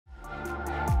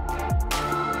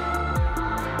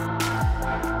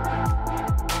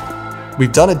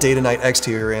We've done a day-to-night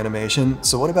exterior animation,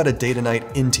 so what about a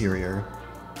day-to-night interior?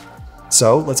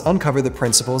 So let's uncover the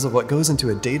principles of what goes into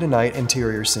a day-to-night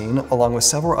interior scene along with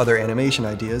several other animation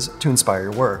ideas to inspire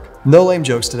your work. No lame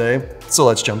jokes today, so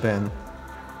let's jump in.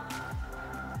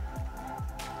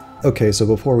 Okay, so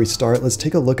before we start, let's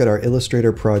take a look at our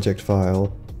Illustrator project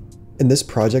file. In this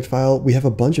project file, we have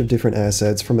a bunch of different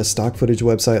assets from a stock footage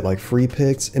website like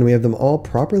FreePics, and we have them all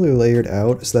properly layered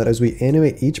out so that as we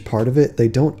animate each part of it, they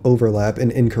don't overlap in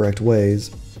incorrect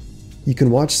ways. You can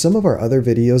watch some of our other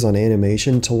videos on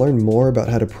animation to learn more about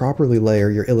how to properly layer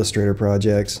your Illustrator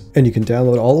projects, and you can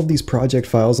download all of these project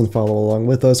files and follow along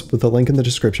with us with the link in the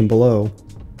description below.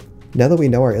 Now that we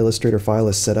know our Illustrator file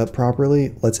is set up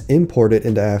properly, let's import it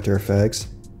into After Effects.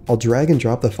 I'll drag and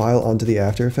drop the file onto the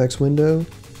After Effects window,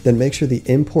 then make sure the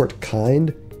import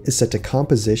kind is set to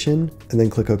composition and then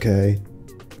click OK.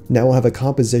 Now we'll have a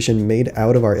composition made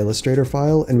out of our Illustrator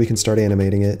file and we can start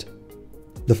animating it.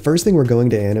 The first thing we're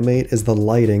going to animate is the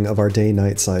lighting of our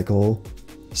day-night cycle.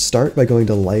 Start by going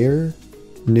to Layer,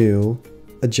 New,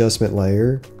 Adjustment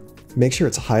Layer, make sure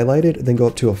it's highlighted, then go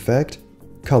up to Effect,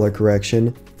 Color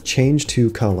Correction, Change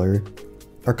to Color.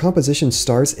 Our composition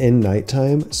starts in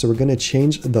nighttime, so we're going to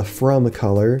change the from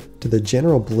color to the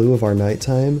general blue of our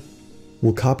nighttime.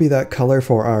 We'll copy that color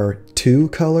for our to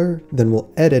color, then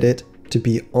we'll edit it to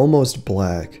be almost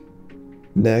black.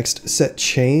 Next, set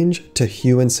change to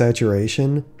hue and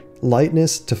saturation,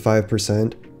 lightness to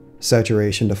 5%,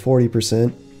 saturation to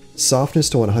 40%, softness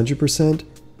to 100%,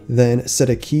 then set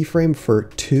a keyframe for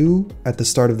 2 at the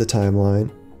start of the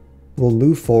timeline. We'll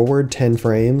move forward 10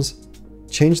 frames,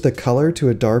 change the color to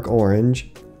a dark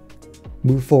orange,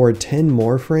 move forward 10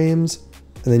 more frames,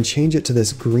 and then change it to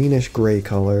this greenish gray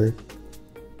color.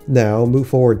 Now move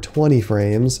forward 20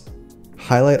 frames,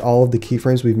 highlight all of the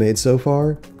keyframes we've made so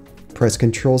far, press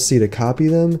Ctrl C to copy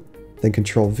them, then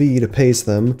Ctrl V to paste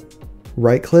them,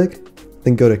 right click,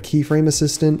 then go to Keyframe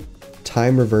Assistant,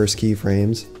 Time Reverse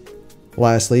Keyframes.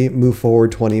 Lastly, move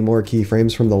forward 20 more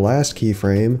keyframes from the last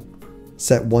keyframe,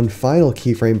 set one final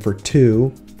keyframe for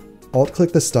 2,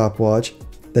 alt-click the stopwatch,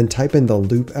 then type in the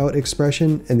loop out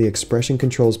expression in the expression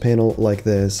controls panel like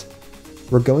this.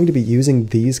 We're going to be using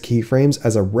these keyframes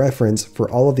as a reference for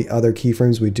all of the other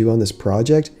keyframes we do on this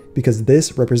project because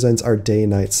this represents our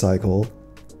day-night cycle.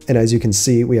 And as you can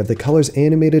see, we have the colors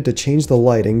animated to change the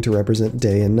lighting to represent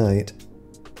day and night.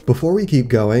 Before we keep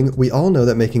going, we all know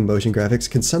that making motion graphics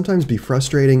can sometimes be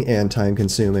frustrating and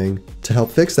time-consuming. To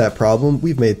help fix that problem,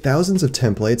 we've made thousands of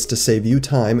templates to save you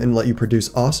time and let you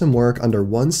produce awesome work under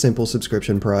one simple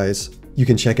subscription price. You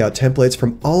can check out templates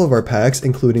from all of our packs,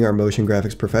 including our Motion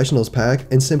Graphics Professionals pack,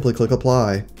 and simply click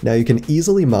Apply. Now you can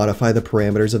easily modify the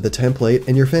parameters of the template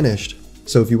and you're finished.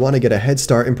 So if you want to get a head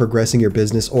start in progressing your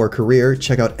business or career,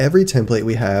 check out every template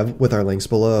we have with our links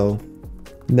below.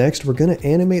 Next, we're going to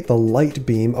animate the light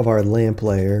beam of our lamp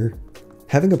layer.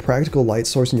 Having a practical light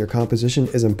source in your composition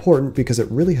is important because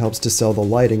it really helps to sell the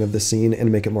lighting of the scene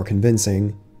and make it more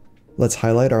convincing. Let's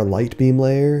highlight our light beam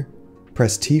layer,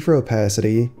 press T for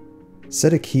opacity,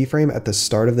 set a keyframe at the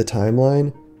start of the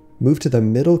timeline, move to the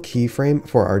middle keyframe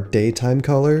for our daytime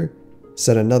color,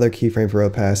 set another keyframe for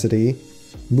opacity,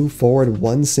 move forward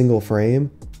one single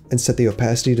frame, and set the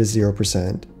opacity to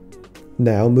 0%.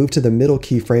 Now move to the middle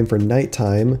keyframe for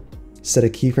nighttime, set a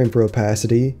keyframe for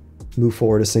opacity, move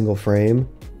forward a single frame,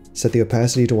 set the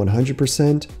opacity to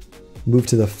 100%, move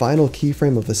to the final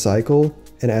keyframe of the cycle,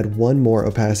 and add one more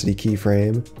opacity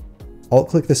keyframe.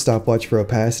 Alt-click the stopwatch for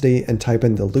opacity and type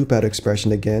in the loop out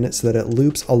expression again so that it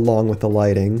loops along with the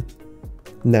lighting.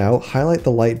 Now highlight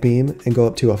the light beam and go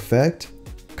up to Effect,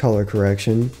 Color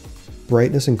Correction,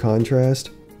 Brightness and Contrast,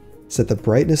 set the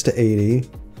brightness to 80,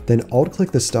 then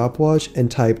alt-click the stopwatch and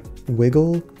type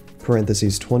wiggle,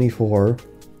 parentheses 24,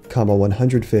 comma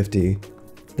 150.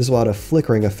 This will add a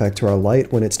flickering effect to our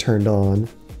light when it's turned on.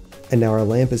 And now our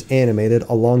lamp is animated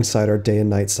alongside our day and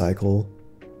night cycle.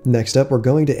 Next up, we're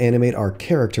going to animate our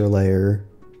character layer.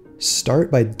 Start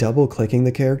by double-clicking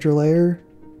the character layer.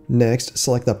 Next,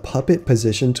 select the puppet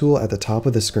position tool at the top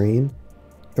of the screen.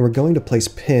 And we're going to place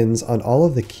pins on all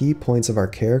of the key points of our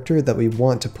character that we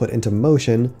want to put into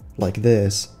motion, like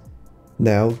this.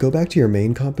 Now, go back to your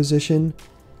main composition,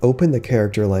 open the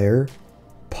character layer,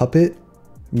 puppet,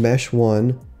 mesh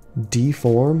 1,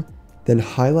 deform, then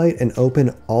highlight and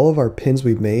open all of our pins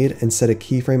we've made and set a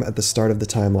keyframe at the start of the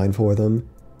timeline for them.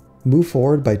 Move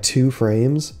forward by 2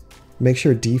 frames, make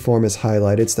sure deform is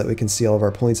highlighted so that we can see all of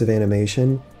our points of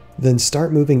animation, then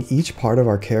start moving each part of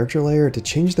our character layer to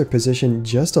change their position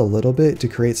just a little bit to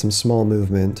create some small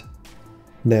movement.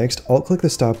 Next, alt-click the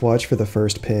stopwatch for the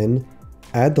first pin,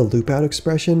 Add the loop out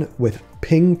expression with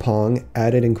ping pong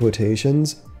added in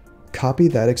quotations, copy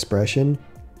that expression,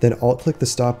 then alt-click the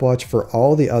stopwatch for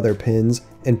all the other pins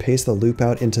and paste the loop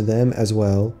out into them as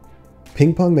well.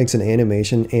 Ping pong makes an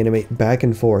animation animate back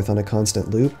and forth on a constant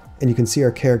loop, and you can see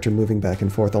our character moving back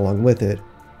and forth along with it.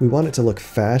 We want it to look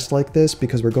fast like this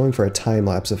because we're going for a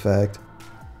time-lapse effect.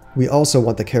 We also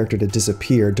want the character to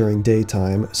disappear during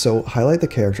daytime, so highlight the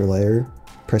character layer,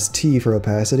 press T for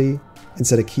opacity, and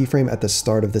set a keyframe at the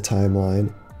start of the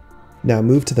timeline. Now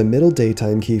move to the middle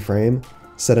daytime keyframe,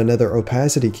 set another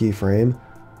opacity keyframe,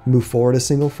 move forward a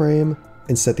single frame,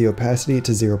 and set the opacity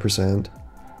to 0%.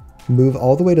 Move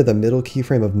all the way to the middle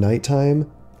keyframe of nighttime,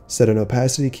 set an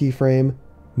opacity keyframe,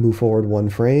 move forward one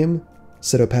frame,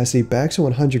 set opacity back to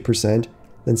 100%,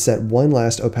 then set one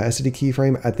last opacity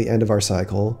keyframe at the end of our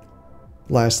cycle.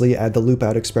 Lastly, add the loop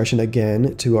out expression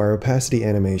again to our opacity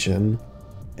animation.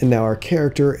 And now our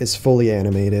character is fully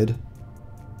animated.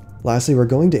 Lastly, we're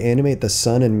going to animate the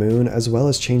sun and moon as well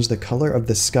as change the color of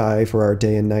the sky for our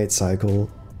day and night cycle.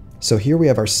 So here we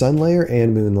have our sun layer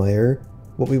and moon layer.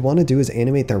 What we want to do is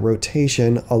animate their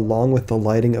rotation along with the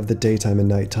lighting of the daytime and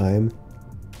nighttime.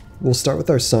 We'll start with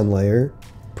our sun layer,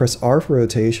 press R for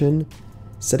rotation,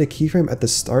 set a keyframe at the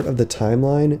start of the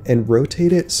timeline and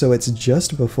rotate it so it's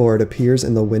just before it appears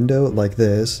in the window like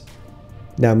this.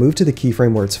 Now move to the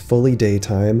keyframe where it's fully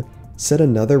daytime, set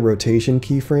another rotation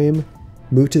keyframe,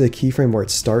 move to the keyframe where it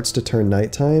starts to turn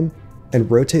nighttime, and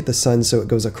rotate the sun so it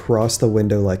goes across the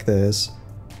window like this.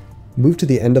 Move to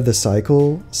the end of the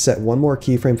cycle, set one more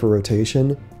keyframe for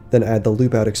rotation, then add the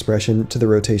loop out expression to the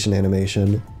rotation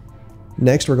animation.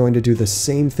 Next we're going to do the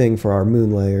same thing for our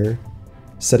moon layer.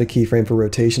 Set a keyframe for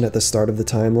rotation at the start of the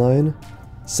timeline,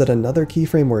 set another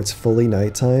keyframe where it's fully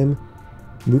nighttime,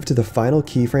 move to the final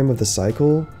keyframe of the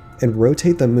cycle, and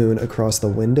rotate the moon across the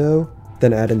window,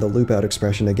 then add in the loop out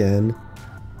expression again.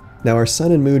 Now our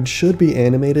sun and moon should be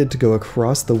animated to go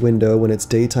across the window when it's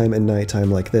daytime and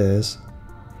nighttime like this.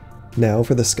 Now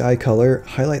for the sky color,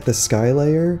 highlight the sky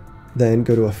layer, then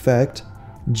go to Effect,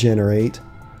 Generate,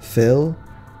 Fill,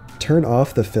 turn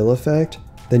off the fill effect,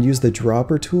 then use the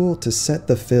dropper tool to set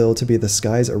the fill to be the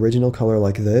sky's original color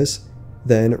like this,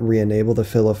 then re-enable the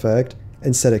fill effect,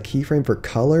 and set a keyframe for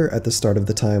color at the start of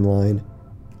the timeline.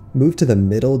 Move to the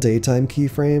middle daytime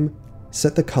keyframe,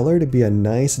 set the color to be a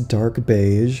nice dark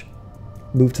beige,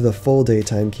 move to the full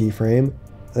daytime keyframe,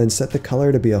 and set the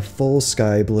color to be a full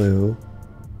sky blue.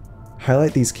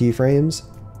 Highlight these keyframes,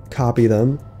 copy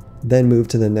them, then move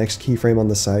to the next keyframe on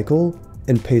the cycle,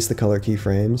 and paste the color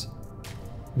keyframes.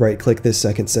 Right-click this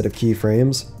second set of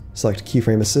keyframes, select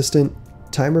Keyframe Assistant,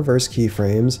 Time Reverse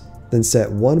Keyframes, then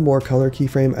set one more color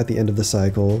keyframe at the end of the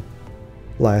cycle.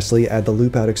 Lastly, add the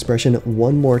loop out expression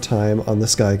one more time on the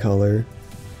sky color.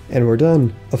 And we're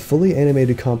done! A fully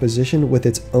animated composition with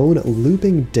its own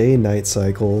looping day-night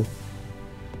cycle.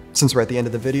 Since we're at the end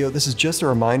of the video, this is just a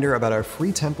reminder about our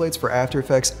free templates for After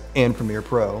Effects and Premiere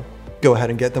Pro. Go ahead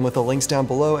and get them with the links down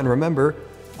below, and remember,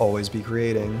 always be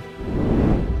creating.